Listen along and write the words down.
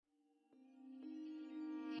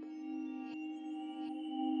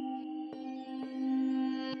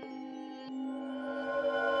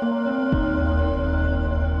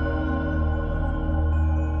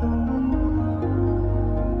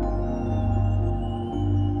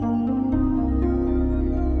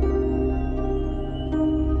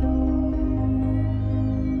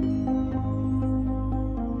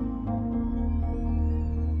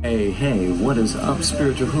Hey, what is up,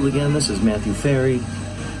 Spiritual Hooligan? This is Matthew Ferry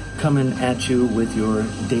coming at you with your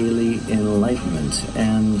daily enlightenment.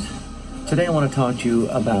 And today I want to talk to you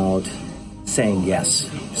about saying yes.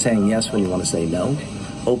 Saying yes when you want to say no.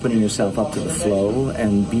 Opening yourself up to the flow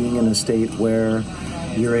and being in a state where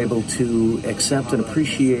you're able to accept and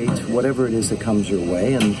appreciate whatever it is that comes your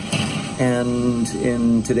way. And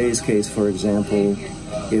in today's case, for example,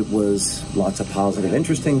 it was lots of positive,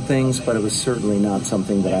 interesting things, but it was certainly not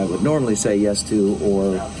something that I would normally say yes to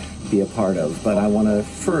or be a part of. But I want to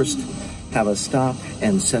first have a stop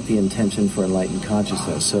and set the intention for enlightened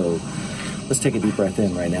consciousness. So let's take a deep breath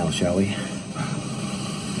in right now, shall we?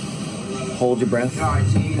 Hold your breath,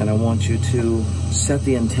 and I want you to set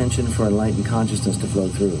the intention for enlightened consciousness to flow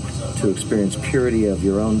through, to experience purity of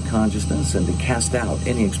your own consciousness and to cast out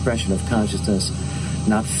any expression of consciousness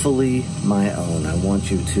not fully my own. I want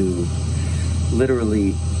you to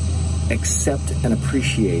literally accept and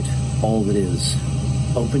appreciate all that is.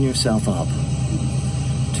 Open yourself up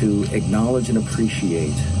to acknowledge and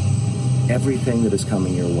appreciate everything that is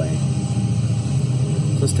coming your way.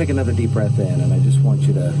 Let's take another deep breath in, and I just want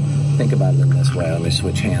you to think about it in this way. Let me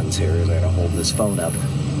switch hands here as I gotta hold this phone up.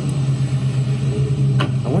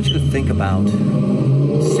 I want you to think about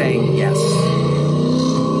saying yes.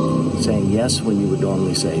 Saying yes when you would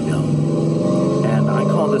normally say no. And I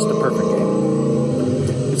call this the perfect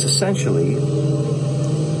game. It's essentially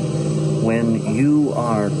when you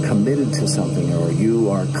are committed to something or you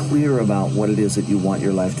are clear about what it is that you want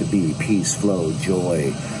your life to be, peace, flow,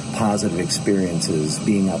 joy, positive experiences,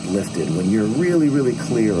 being uplifted, when you're really, really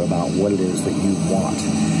clear about what it is that you want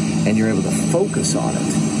and you're able to focus on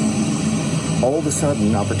it, all of a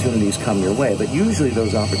sudden opportunities come your way. But usually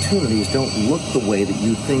those opportunities don't look the way that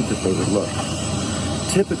you think that they would look.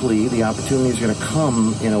 Typically, the opportunities are going to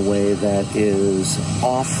come in a way that is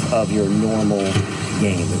off of your normal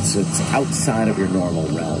game. It's outside of your normal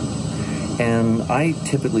realm. And I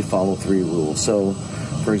typically follow 3 rules. So,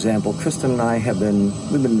 for example, Kristen and I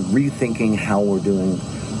we've been rethinking how we're doing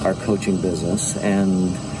our coaching business,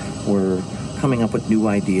 and we're coming up with new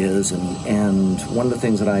ideas. And one of the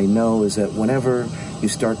things that I know is that whenever you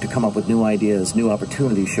start to come up with new ideas, new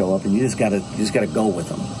opportunities show up, and you just gotta go with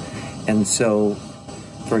them. And so,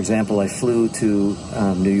 for example, I flew to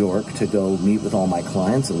New York to go meet with all my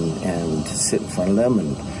clients and sit in front of them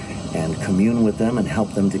and commune with them and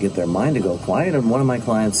help them to get their mind to go quiet. And one of my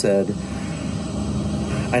clients said,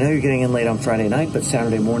 I know you're getting in late on Friday night, but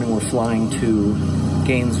Saturday morning we're flying to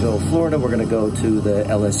Gainesville, Florida. We're going to go to the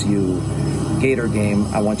LSU Gator game.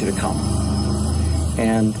 I want you to come.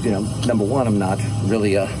 And, you know, number one, I'm not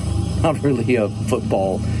really a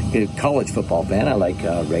college football fan. I like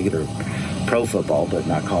regular pro football, but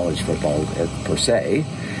not college football per se.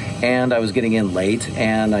 And I was getting in late,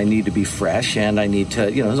 and I need to be fresh, and I need to,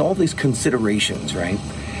 there's all these considerations, right?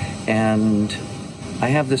 And I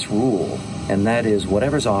have this rule, and that is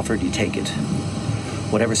whatever's offered, you take it.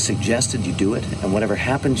 Whatever's suggested, you do it. And whatever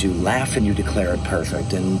happens, you laugh and you declare it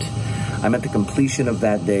perfect. And I'm at the completion of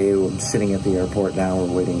that day. I'm sitting at the airport now.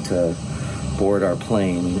 We're waiting to board our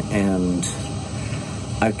plane. And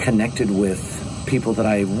I've connected with people that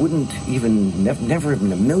I wouldn't even, never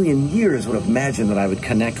in a million years would have imagined that I would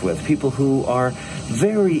connect with. People who are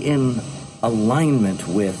very in alignment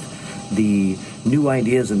with the new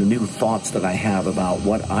ideas and the new thoughts that I have about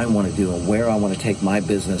what I want to do and where I want to take my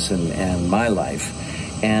business and my life.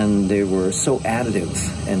 And they were so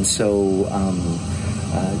additive and so,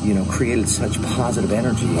 created such positive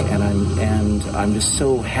energy. And I'm just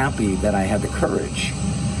so happy that I had the courage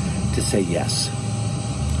to say yes.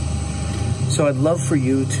 So I'd love for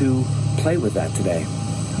you to play with that today.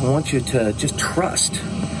 I want you to just trust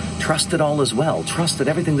that all is well. Trust that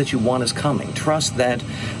everything that you want is coming. Trust that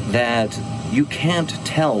you can't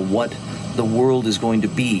tell what the world is going to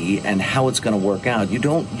be and how it's going to work out. You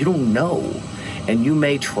don't know, and you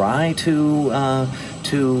may try to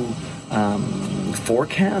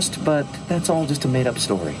forecast, but that's all just a made-up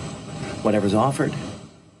story. Whatever's offered,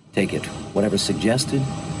 take it. Whatever's suggested,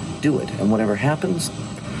 do it. And whatever happens,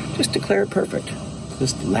 just declare it perfect.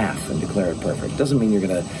 Just laugh and declare it perfect. Doesn't mean you're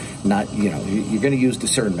going to not, you're going to use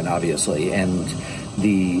discernment, obviously. And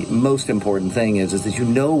the most important thing is that you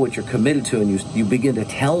know what you're committed to, and you begin to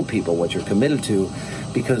tell people what you're committed to,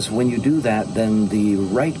 because when you do that, then the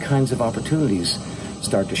right kinds of opportunities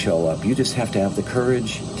start to show up. You just have to have the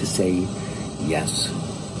courage to say yes.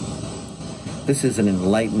 This is an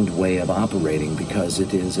enlightened way of operating, because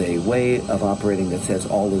it is a way of operating that says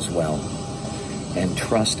all is well. And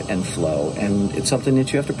trust and flow. And it's something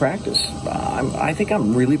that you have to practice. I think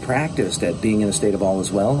I'm really practiced at being in a state of all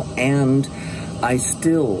is well, and I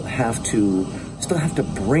still have to Still have to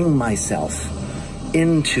bring myself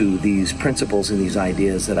into these principles and these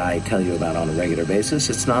ideas that I tell you about on a regular basis.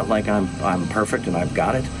 It's not like I'm perfect and I've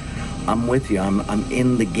got it. I'm with you. I'm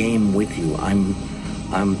in the game with you. I'm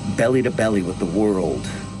belly to belly with the world,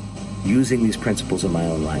 using these principles in my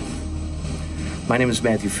own life. My name is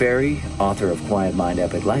Matthew Ferry, author of Quiet Mind,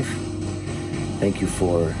 Epic Life. Thank you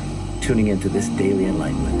for tuning into this daily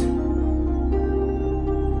enlightenment.